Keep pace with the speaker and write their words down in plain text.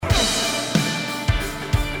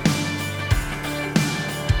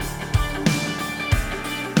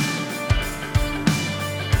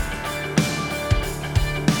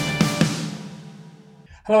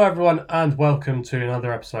Hello everyone and welcome to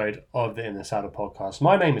another episode of the In the Saddle podcast.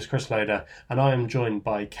 My name is Chris Loader and I am joined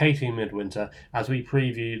by Katie Midwinter as we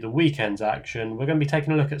preview the weekend's action. We're going to be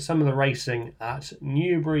taking a look at some of the racing at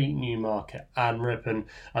Newbury, Newmarket and Ripon,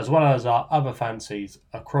 as well as our other fancies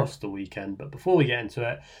across the weekend. But before we get into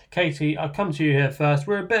it, Katie, I'll come to you here first.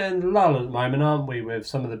 We're a bit in the lull at the moment, aren't we, with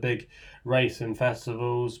some of the big racing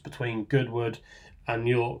festivals between Goodwood and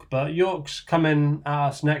York, but York's coming at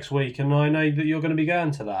us next week, and I know that you're going to be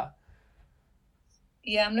going to that.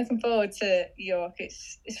 Yeah, I'm looking forward to York.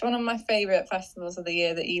 It's one of my favourite festivals of the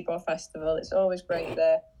year, the Ebor Festival. It's always great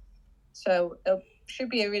there, so it should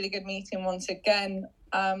be a really good meeting once again.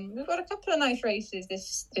 We've got a couple of nice races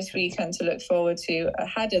this weekend to look forward to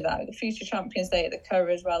ahead of that. The Future Champions Day at the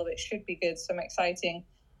Curragh as well, which should be good. Some exciting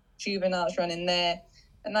juveniles running there.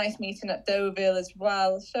 A nice meeting at Deauville as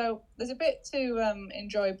well. So there's a bit to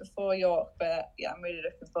enjoy before York, but yeah, I'm really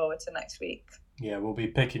looking forward to next week. Yeah, we'll be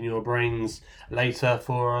picking your brains later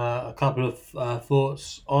for a couple of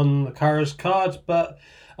thoughts on the Curragh's card, but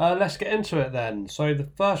let's get into it then. So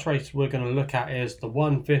the first race we're going to look at is the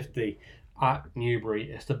 150 at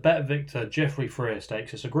Newbury. It's the Bet Victor Geoffrey Freer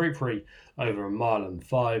Stakes. It's a Group 3 over 1 mile and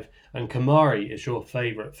 5, and Kamari is your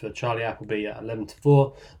favourite for Charlie Appleby at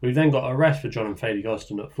 11-4. We've then got a rest for John and Fady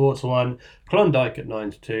Goston at 4-1, Klondike at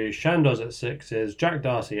 9-2, Shandoz at 6s, Jack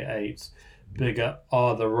Darcy at 8s. Bigger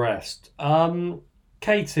are the rest.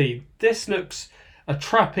 Katie, this looks a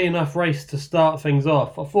trappy enough race to start things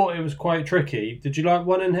off. I thought it was quite tricky. Did you like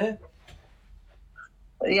one in here?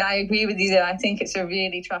 Yeah, I agree with you there. I think it's a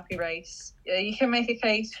really trappy race. You can make a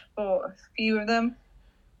case for a few of them.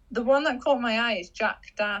 The one that caught my eye is Jack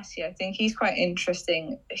Darcy. I think he's quite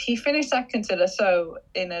interesting. He finished second to Lasso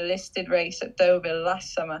in a listed race at Deauville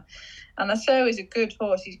last summer. And Lasso is a good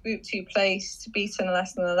horse. He's Group 2 placed, beaten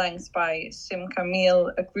less than a length by Sim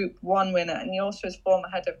Camille, a Group 1 winner. And he also is former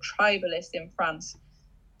head of Tribalist in France.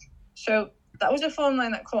 So that was a form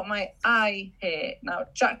line that caught my eye here. Now,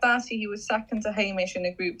 Jack Darcy, he was second to Hamish in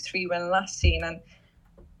a Group 3 when last seen, and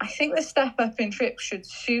I think the step up in trip should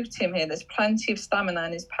suit him here. There's plenty of stamina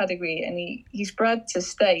in his pedigree, and he's bred to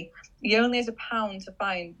stay. He only has £1 to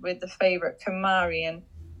find with the favourite Kamari, and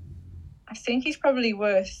I think he's probably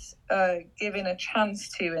worth giving a chance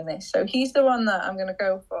to in this. So he's the one that I'm going to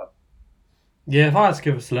go for. Yeah, if I had to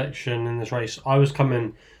give a selection in this race, I was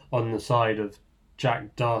coming on the side of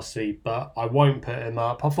Jack Darcy, but I won't put him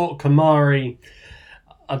up. I thought Kamari,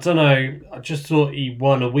 I don't know, I just thought he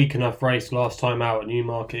won a weak enough race last time out at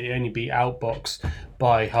Newmarket. He only beat Outbox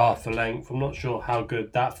by half a length. I'm not sure how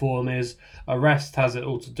good that form is. Arrest has it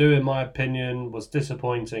all to do, in my opinion. Was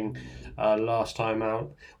disappointing last time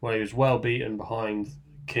out, where he was well beaten behind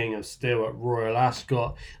King of Steel at Royal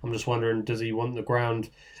Ascot. I'm just wondering, does he want the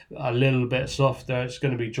ground a little bit softer? It's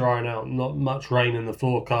going to be drying out, not much rain in the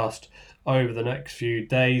forecast over the next few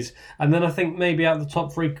days. And then I think maybe out of the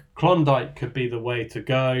top 3, Klondike could be the way to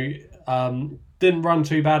go. Didn't run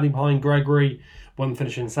too badly behind Gregory when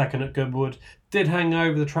finishing second at Goodwood. Did hang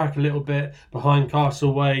over the track a little bit behind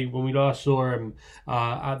Castleway when we last saw him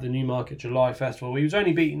at the Newmarket July Festival. He was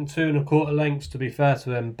only beaten 2 1/4 lengths, to be fair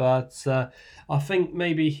to him, but I think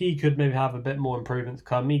maybe he could have a bit more improvement to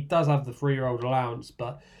come. He does have the 3-year-old allowance,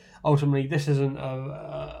 but ultimately this isn't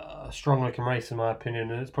a strong looking race in my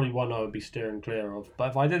opinion, and it's probably one I would be steering clear of.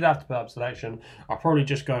 But if I did have to put up selection, I'll probably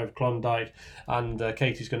just go with Klondike, and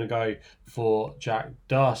Katie's going to go for Jack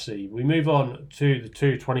Darcy. We move on to the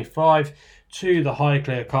 225, to the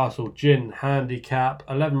Highclere Castle Gin Handicap.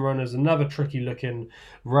 11 runners, another tricky looking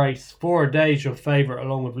race. 4 a Day's your favourite,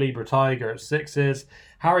 along with Libra Tiger at 6s.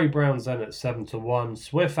 Harry Brown's then at 7-1.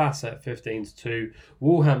 Swift Asset 15-2.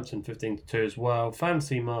 Wolverhampton 15-2 as well.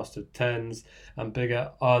 Fancy Master 10s, and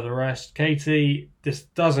bigger are the rest. Katie, this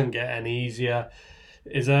doesn't get any easier.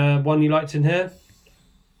 Is there one you liked in here?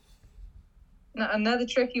 Another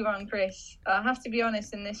tricky one, Chris. I have to be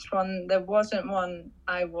honest, in this one, there wasn't one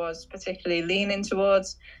I was particularly leaning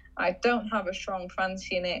towards. I don't have a strong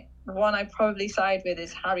fancy in it. The one I probably side with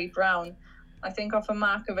is Harry Brown. I think off a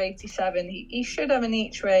mark of 87, he should have an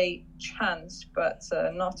each way chance, but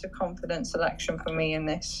not a confident selection for me in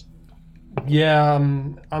this. Yeah,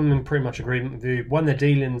 I'm in pretty much agreement with you. When the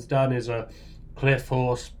dealing's done is a Cliff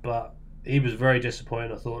horse, but he was very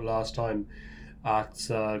disappointing, I thought, last time at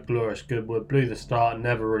Glorious Goodwood. Blew the start and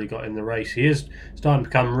never really got in the race. He is starting to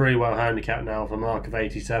become really well handicapped now with a mark of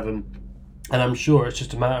 87, and I'm sure it's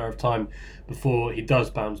just a matter of time before he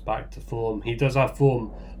does bounce back to form. He does have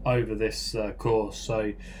form over this course,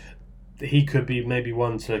 so he could be maybe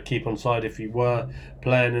one to keep on side if he were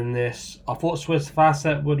playing in this. I thought Swiss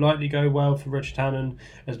Facet would likely go well for Rich Tannen.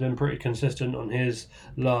 Has been pretty consistent on his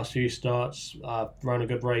last few starts. Ran a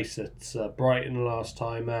good race at Brighton last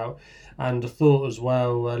time out. And I thought as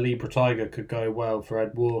well Libra Tiger could go well for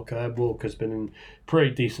Ed Walker. Ed Walker's been in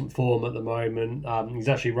pretty decent form at the moment. He's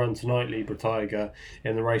actually run tonight, Libra Tiger,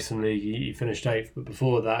 in the Racing League. He finished 8th, but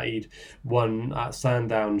before that he'd won at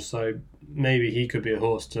Sandown. So maybe he could be a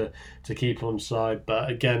horse to keep on side, but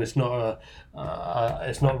again, it's not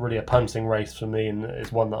really a punting race for me, and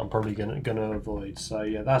it's one that I'm probably gonna avoid. So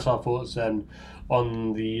yeah, that's our thoughts then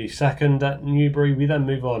on the second at Newbury. We then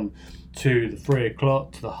move on to the 3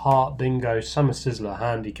 o'clock, to the Heart Bingo Summer Sizzler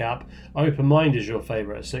handicap. Open Mind is your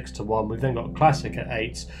favourite at 6-1. We've then got Classic at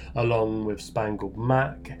 8, along with Spangled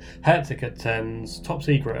Mac, Hectic at 10s, Top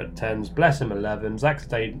Secret at 10s, Bless Him 11s,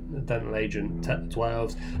 Accidental Agent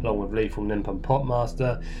 12s, along with Lethal Nimp and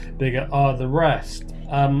Potmaster. Bigger are the rest.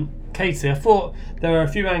 Katie, I thought there were a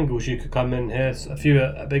few angles you could come in here, a few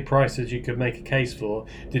big prices you could make a case for.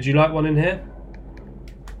 Did you like one in here?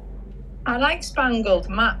 I like Spangled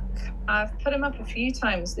Mac. I've put him up a few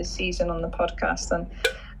times this season on the podcast, and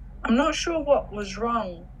I'm not sure what was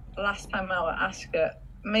wrong last time out at Ascot.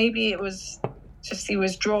 Maybe it was just he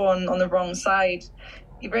was drawn on the wrong side.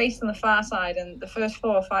 He raced on the far side, and the first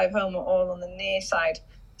 4 or 5 home were all on the near side.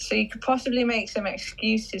 So you could possibly make some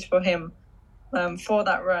excuses for him for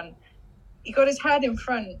that run. He got his head in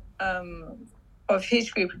front of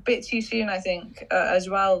his group a bit too soon, I think, as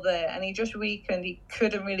well there, and he just weakened. He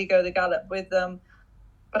couldn't really go the gallop with them.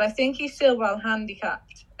 But I think he's still well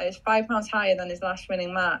handicapped. It's £5 higher than his last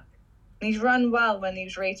winning mark. And he's run well when he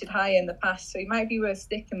was rated higher in the past, so he might be worth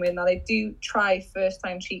sticking with. Now, they do try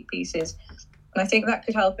first-time cheap pieces, and I think that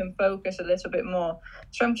could help him focus a little bit more.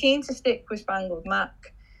 So I'm keen to stick with Spangled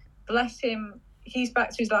Mac. Bless him, he's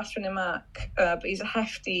back to his last winning mark, but he's a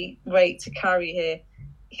hefty weight to carry here.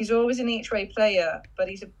 He's always an each-way player, but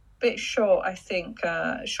he's a bit short, I think,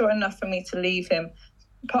 short enough for me to leave him.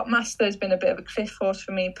 Potmaster has been a bit of a cliff horse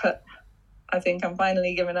for me, but I think I'm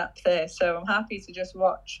finally giving up there. So I'm happy to just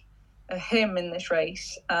watch him in this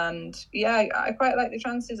race. And yeah, I quite like the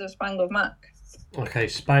chances of Spangled Mac. Okay,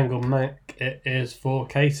 Spangled Mac it is for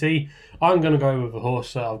Katie. I'm going to go with a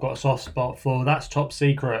horse that I've got a soft spot for. That's Top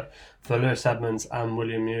Secret for Lewis Edmonds and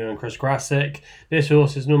William Muir and Chris Grassick. This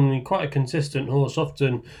horse is normally quite a consistent horse,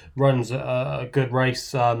 often runs a good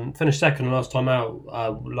race. Finished second last time out,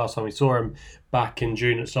 last time we saw him back in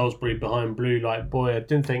June at Salisbury behind Blue Light Boy. I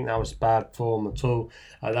didn't think that was bad form at all.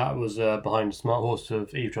 That was behind the smart horse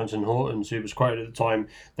of Eve Johnson Hortons, who was quoted at the time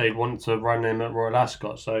they'd want to run him at Royal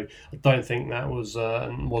Ascot. So I don't think that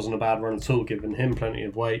wasn't a bad run at all, giving him plenty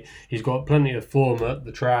of weight. He's got plenty of form at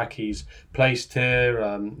the track. He's placed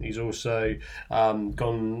here. He's also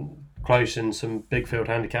gone close in some big field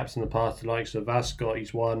handicaps in the past, the likes of Ascot.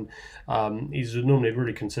 He's won. He's normally a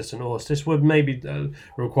really consistent horse. This would maybe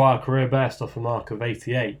require career best off a mark of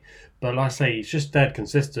 88. But like I say, he's just dead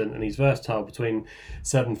consistent, and he's versatile between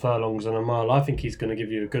 7 furlongs and a mile. I think he's going to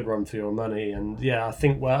give you a good run for your money. And yeah, I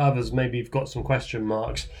think where others maybe have got some question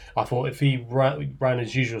marks, I thought if he ran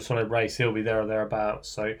his usual solid race, he'll be there or thereabouts.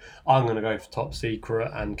 So I'm going to go for Top Secret,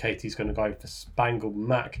 and Katie's going to go for Spangled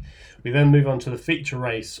Mac. We then move on to the feature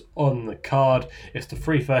race on the card. It's the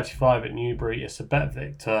 3:35 at Newbury. It's a Bet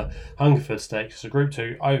Victor Hungerford Stakes. It's a Group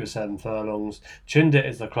 2 over 7 furlongs. Chindit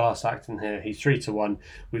is the class act in here. He's 3-1.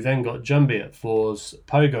 We've then got Jumbie at 4s,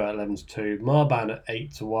 Pogo at 11-2, Marban at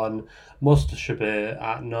 8-1, Monster Shabir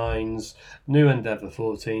at 9s, New Endeavour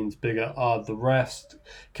 14s. Bigger are the rest.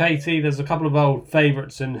 Katie, there's a couple of old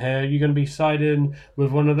favourites in here. Are you going to be siding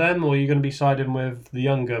with one of them, or are you going to be siding with the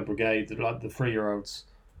younger brigade, like the 3-year-olds?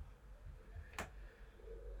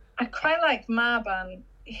 I quite like Marban.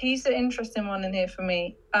 He's the interesting one in here for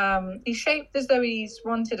me. He's shaped as though he's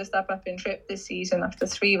wanted a step up in trip this season after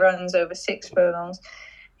 3 runs over 6 furlongs.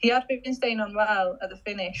 He had been staying on well at the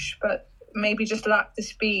finish, but maybe just lacked the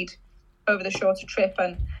speed over the shorter trip.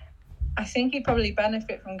 And I think he'd probably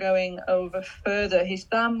benefit from going over further. His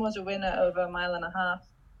dam was a winner over 1.5 miles.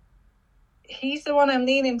 He's the one I'm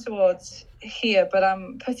leaning towards here, but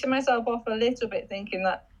I'm putting myself off a little bit, thinking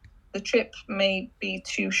that the trip may be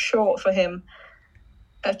too short for him.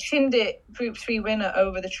 A Chindit Group 3 winner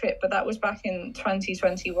over the trip, but that was back in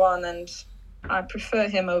 2021, and I prefer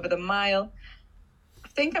him over the mile. I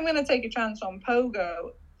think I'm going to take a chance on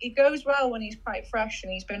Pogo. He goes well when he's quite fresh,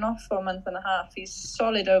 and he's been off for 1.5 months. He's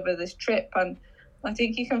solid over this trip, and I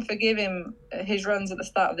think you can forgive him his runs at the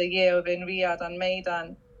start of the year over in Riyadh and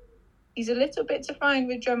Maidan. He's a little bit to find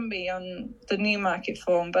with Jumbie on the Newmarket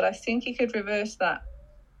form, but I think he could reverse that.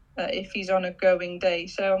 if he's on a going day.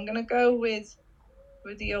 So I'm going to go with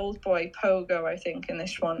the old boy Pogo, I think, in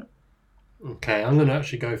this one. Okay, I'm going to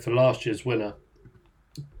actually go for last year's winner.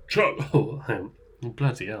 Oh,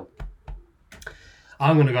 bloody hell.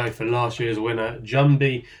 I'm going to go for last year's winner,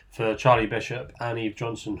 Jumby, for Charlie Bishop and Eve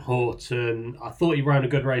Johnson Horton. I thought he ran a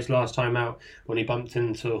good race last time out when he bumped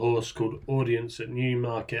into a horse called Audience at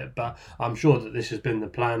Newmarket, but I'm sure that this has been the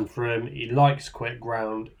plan for him. He likes quick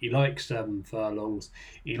ground, he likes 7 furlongs,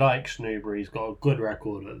 he likes Newbury, he's got a good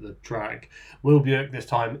record at the track. Will Buick this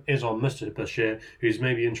time is on Mr. Bashir, who's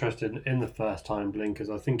maybe interested in the first time blinkers.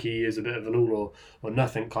 I think he is a bit of an all or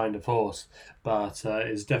nothing kind of horse, but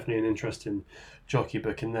is definitely an interesting jockey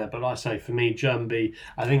book in there. But like I say, for me, Jumby,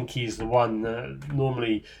 I think he's the one that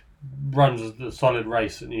normally runs the solid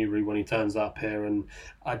race at Newbury when he turns up here, and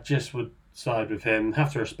I just would side with him.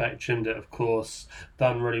 Have to respect Chindit, of course,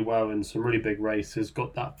 done really well in some really big races,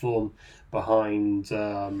 got that form behind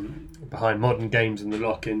Modern Games in the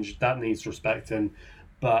Lock-in, that needs respecting,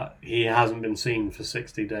 but he hasn't been seen for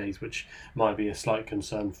 60 days, which might be a slight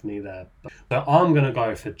concern for me there. So I'm going to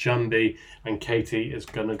go for Jumby, and Katie is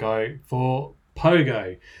going to go for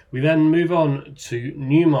Pogo. We then move on to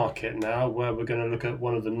Newmarket now, where we're going to look at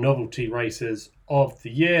one of the novelty races of the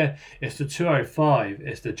year. It's the 205.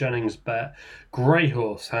 It's the Jennings Bet Grey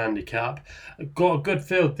Horse Handicap. Got a good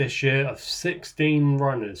field this year of 16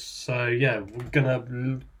 runners. So yeah, we're going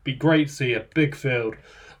to be great to see a big field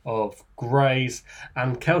of greys,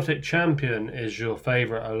 and Celtic Champion is your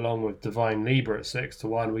favourite along with Divine Libra at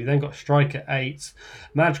 6-1. We then got Strike at 8,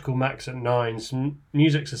 Magical Max at 9s,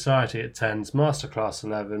 Music Society at 10s, Masterclass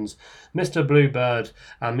 11s, Mr. Bluebird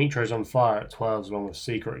and Metro's on Fire at 12s along with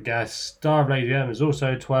Secret Guest. Star of Lady M is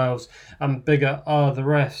also 12s, and bigger are the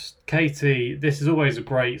rest. Katie, this is always a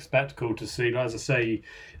great spectacle to see. As I say,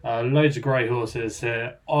 loads of grey horses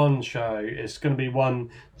here on show. It's going to be one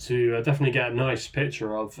to definitely get a nice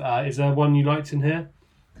picture of. Is there one you liked in here?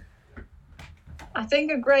 I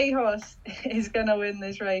think a grey horse is going to win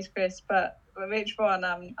this race, Chris, but which one,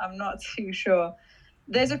 I'm not too sure.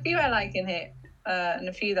 There's a few I like in here, and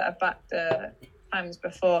a few that I've backed times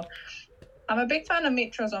before. I'm a big fan of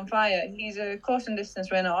Metro's on Fire. He's a course and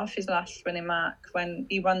distance winner off his last winning mark when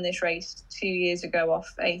he won this race 2 years ago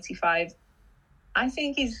off 85. I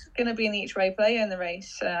think he's going to be an each-way player in the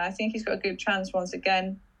race. I think he's got a good chance once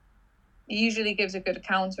again. He usually gives a good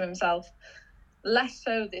account of himself. Less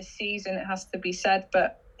so this season, it has to be said,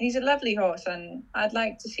 but he's a lovely horse and I'd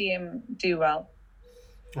like to see him do well.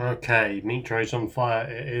 Okay, Metro's on Fire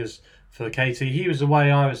it is for Katie. He was the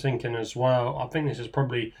way I was thinking as well. I think this has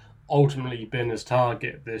probably ultimately been his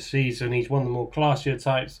target this season. He's one of the more classier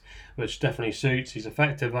types, which definitely suits. He's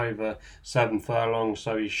effective over 7 furlongs,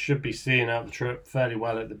 so he should be seeing out the trip fairly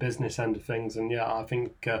well at the business end of things. And yeah, I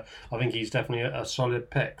think he's definitely a solid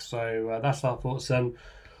pick. So that's our thoughts then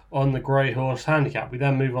on the Grey Horse Handicap. We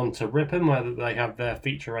then move on to Ripon, where they have their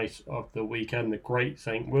feature race of the weekend, the Great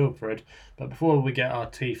St Wilfrid. But before we get our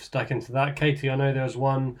teeth stuck into that, Katie, I know there's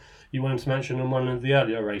one you wanted to mention in one of the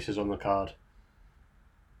earlier races on the card.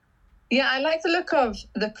 Yeah, I like the look of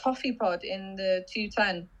the Coffee Pod in the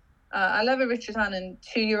 210. I love a Richard Hannon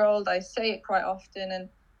 2-year-old. I say it quite often. And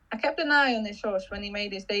I kept an eye on this horse when he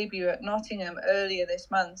made his debut at Nottingham earlier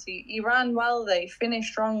this month. He ran well there,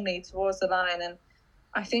 finished strongly towards the line. And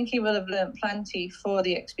I think he will have learnt plenty for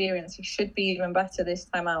the experience. He should be even better this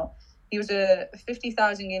time out. He was a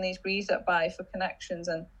 50,000 guineas breeze up by for connections.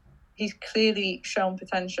 And he's clearly shown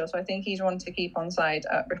potential. So I think he's one to keep on side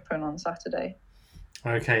at Ripon on Saturday.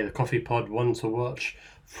 Okay, the Coffee Pod, one to watch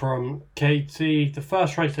from Katie. The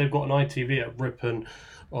first race they've got on ITV at Ripon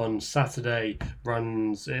on Saturday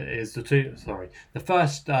the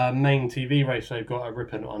first main TV race they've got at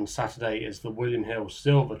Ripon on Saturday is the William Hill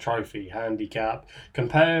Silver Trophy Handicap.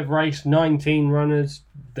 Competitive race, 19 runners.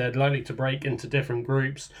 They're likely to break into different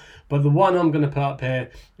groups. But the one I'm going to put up here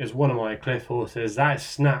is one of my cliff horses. That is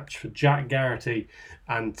Snatch for Jack Garrity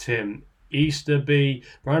and Tim Easterby,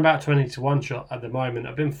 around about 20-1 shot at the moment.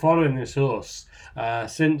 I've been following this horse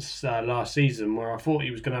since last season, where I thought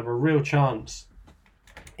he was going to have a real chance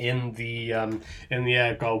in the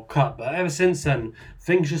Air Gold Cup, but ever since then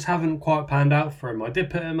things just haven't quite panned out for him. I did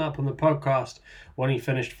put him up on the podcast when he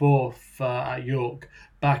finished 4th at York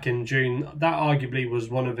back in June. That arguably was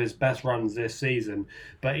one of his best runs this season,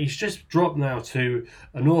 but he's just dropped now to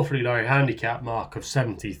an awfully low handicap mark of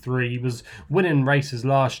 73. He was winning races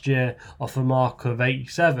last year off a mark of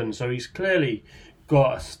 87, so he's clearly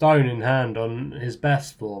got a stone in hand on his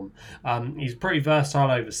best form. He's pretty versatile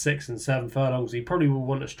over 6 and 7 furlongs. He probably will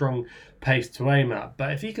want a strong pace to aim at,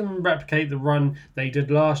 but if he can replicate the run they did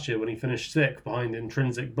last year when he finished 6th behind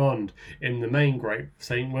Intrinsic Bond in the main Great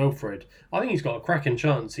St Wilfrid, I think he's got a cracking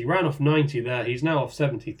chance. He ran off 90 there, he's now off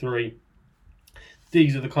 73.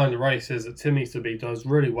 These are the kind of races that Tim Easterby does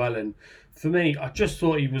really well in. For me, I just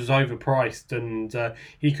thought he was overpriced, and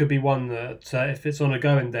he could be one that, if it's on a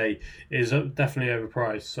going day, is definitely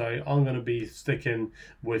overpriced. So I'm going to be sticking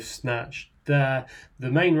with Snatch there. The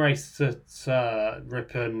main race at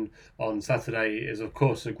Ripon on Saturday is, of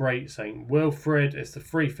course, the Great St Wilfrid. It's the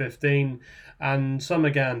 3:15, and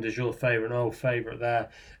Summergand is your favourite, an old favourite there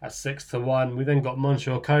at 6-1. We then got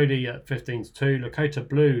Monsieur Cody at 15-2, Lakota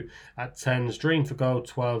Blue at 10s, Dream for Gold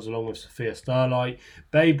 12s along with Sophia Starlight,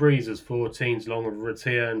 Bay Breezers 14s along with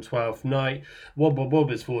Ratia and 12th Night, Wob Wob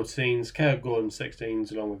Wob is 14s, Care Gordon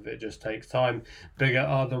 16s along with It Just Takes Time. Bigger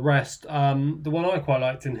are the rest. The one I quite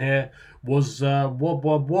liked in here was Wob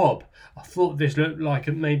Wob Wob. I thought this looked like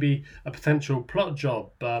maybe a potential plot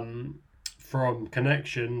job from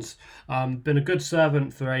Connections. Been a good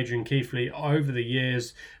servant for Adrian Keithley over the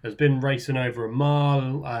years, has been racing over a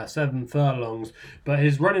mile, 7 furlongs, but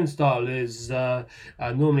his running style is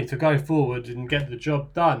normally to go forward and get the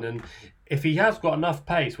job done, and if he has got enough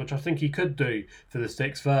pace, which I think he could do for the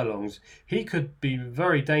 6 furlongs, he could be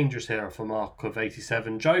very dangerous here for a mark of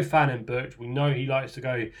 87. Joe Fannin booked. We know he likes to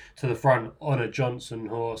go to the front on a Johnson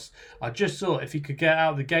horse. I just thought if he could get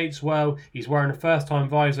out the gates well, he's wearing a first-time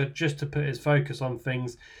visor just to put his focus on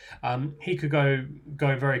things. He could go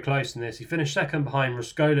very close in this. He finished second behind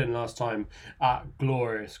Roscoelin last time at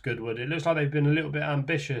Glorious Goodwood. It looks like they've been a little bit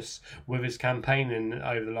ambitious with his campaigning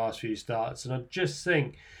over the last few starts, and I just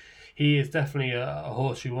think he is definitely a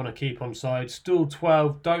horse you want to keep on side. Stool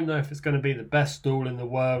 12, don't know if it's going to be the best stool in the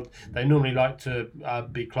world. They normally like to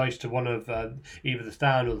be close to one of either the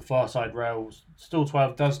stand or the far side rails. Stool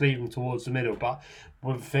 12 does lead him towards the middle, but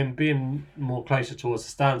with him being more closer towards the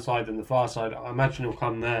stand side than the far side, I imagine he'll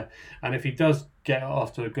come there. And if he does get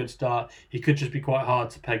off to a good start, he could just be quite hard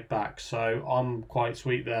to peg back. So I'm quite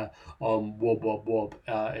sweet there on Wob Wob Wob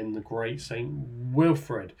in the Great St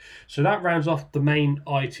Wilfrid. So that rounds off the main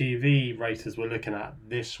ITV races we're looking at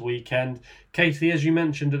this weekend. Katie, as you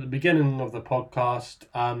mentioned at the beginning of the podcast,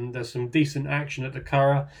 there's some decent action at the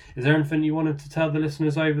Curragh. Is there anything you wanted to tell the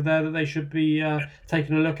listeners over there that they should be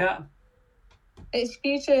taking a look at? It's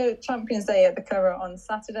Future Champions Day at the Curragh on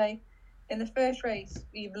Saturday. In the first race,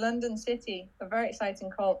 we have London City, a very exciting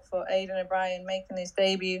colt for Aidan O'Brien making his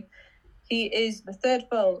debut. He is the third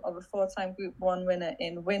foal of a 4-time Group 1 winner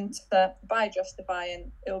in Winter by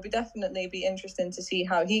Justifying. It will definitely be interesting to see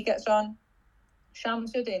how he gets on.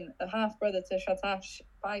 Shamsuddin, a half-brother to Shatash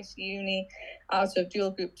by Uni, out of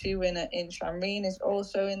dual Group 2 winner in Shamreen, is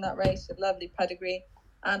also in that race, a lovely pedigree.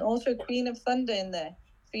 And also Queen of Thunder in there.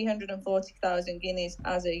 340,000 guineas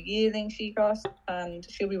as a yearling she cost, and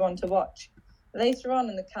she'll be one to watch. Later on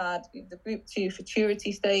in the card, the Group 2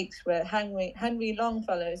 Futurity Stakes, where Henry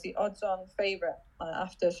Longfellow is the odds-on favourite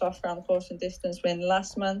after a soft round course and distance win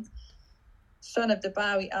last month. Son of the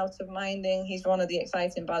Bowie out of Minding, he's one of the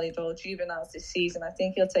exciting Ballydoyle juveniles this season. I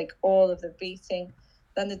think he'll take all of the beating.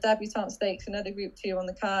 Then the Debutante Stakes, another Group 2 on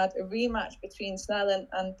the card, a rematch between Snellen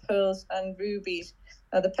and Pearls and Rubies.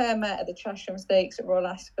 The pair met at the Tresham Stakes at Royal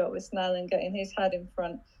Ascot, with Snellen getting his head in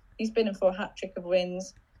front. He's been in for a hat-trick of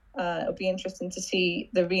wins. It'll be interesting to see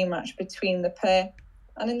the rematch between the pair.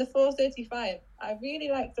 And in the 4:35, I really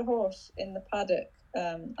liked the horse in the paddock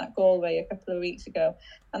at Galway a couple of weeks ago,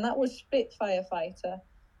 and that was Spitfire Fighter.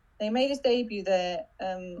 They made his debut there,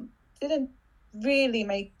 didn't really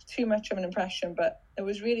make too much of an impression, but it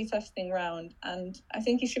was really testing round, and I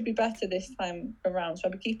think he should be better this time around, so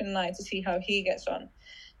I'll be keeping an eye to see how he gets on.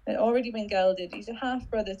 It's already been gelded. He's a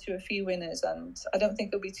half-brother to a few winners, and I don't think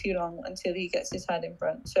it'll be too long until he gets his head in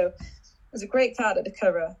front. So there's a great card at the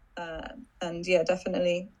Curragh, and yeah,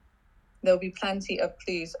 definitely there'll be plenty of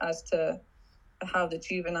clues as to how the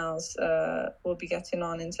juveniles will be getting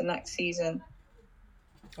on into next season.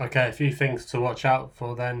 Okay, a few things to watch out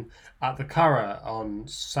for then at the Curragh on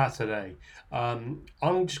Saturday. I'm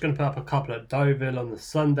just going to put up a couple at Deauville on the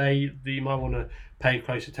Sunday that you might want to pay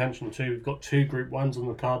close attention to. We've got 2 Group 1s on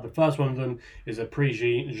the card. The first one of them is a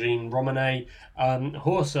Prix-Jean Romanet.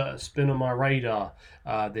 Horse that's been on my radar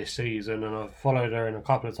this season, and I've followed her in a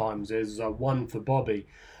couple of times, is One for Bobby.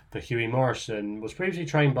 For Hughie Morrison, was previously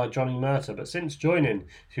trained by Johnny Murtagh, but since joining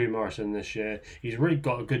Hughie Morrison this year, he's really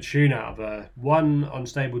got a good tune out of her. One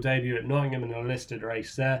unstable debut at Nottingham in a listed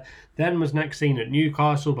race there, then was next seen at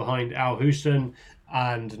Newcastle behind Al Houston,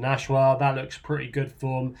 and Nashua. That looks pretty good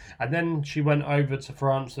form. And then she went over to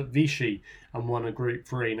France at Vichy and won a Group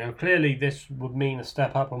 3. Now, clearly, this would mean a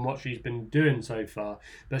step up on what she's been doing so far,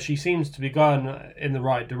 but she seems to be going in the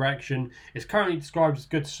right direction. It's currently described as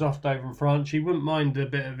good to soft over in France. She wouldn't mind a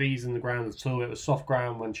bit of ease in the ground at all. It was soft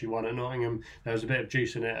ground when she won at Nottingham. There was a bit of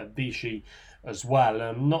juice in it at Vichy as well.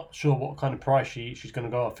 I'm not sure what kind of price she's going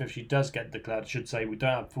to go off if she does get declared. I should say we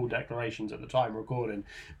don't have full declarations at the time of recording,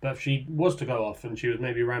 but if she was to go off and she was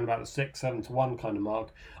maybe around about the 6-7 to 1 kind of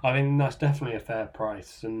mark, I think that's definitely a fair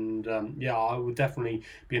price. And I would definitely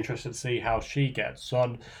be interested to see how she gets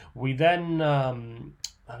on. We then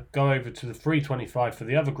go over to the 325 for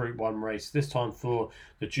the other Group 1 race, this time for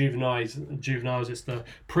the juveniles. It's the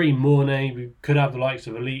Prix Mornay. We could have the likes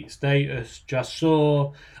of Elite Status,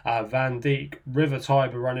 Jassor, Van Dijk, River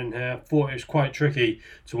Tiber running here. Thought it was quite tricky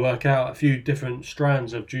to work out a few different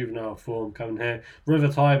strands of juvenile form coming here. River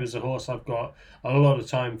Tiber is a horse I've got a lot of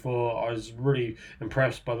time for. I was really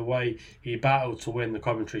impressed by the way he battled to win the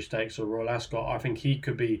Coventry Stakes or Royal Ascot. I think he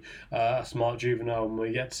could be a smart juvenile and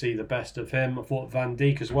we get to see the best of him. I thought Van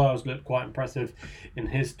Dijk as well has looked quite impressive in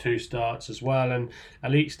his 2 starts as well. And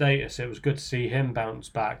Elite Status, it was good to see him bounce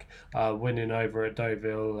back, winning over at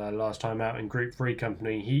Deauville last time out in Group 3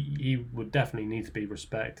 company. He would definitely need to be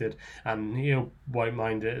respected and he won't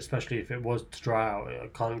mind it, especially if it was to dry out. I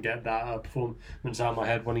can't get that performance out of my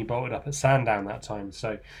head when he bolted up at Sandown that time.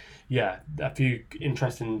 So yeah, a few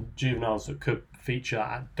interesting juveniles that could feature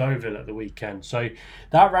at Deauville at the weekend. So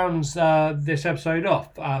that rounds this episode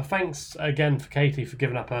off. Thanks again for Katie for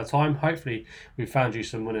giving up her time. Hopefully we found you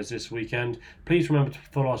some winners this weekend. Please remember to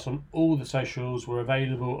follow us on all the socials. We're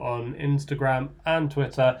available on Instagram and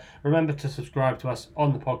Twitter. Remember to subscribe to us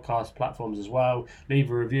on the podcast platforms as well. Leave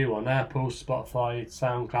a review on Apple, Spotify,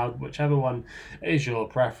 SoundCloud, whichever one is your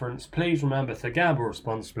preference. Please remember to gamble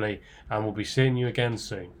responsibly and we'll be seeing you again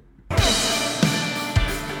soon.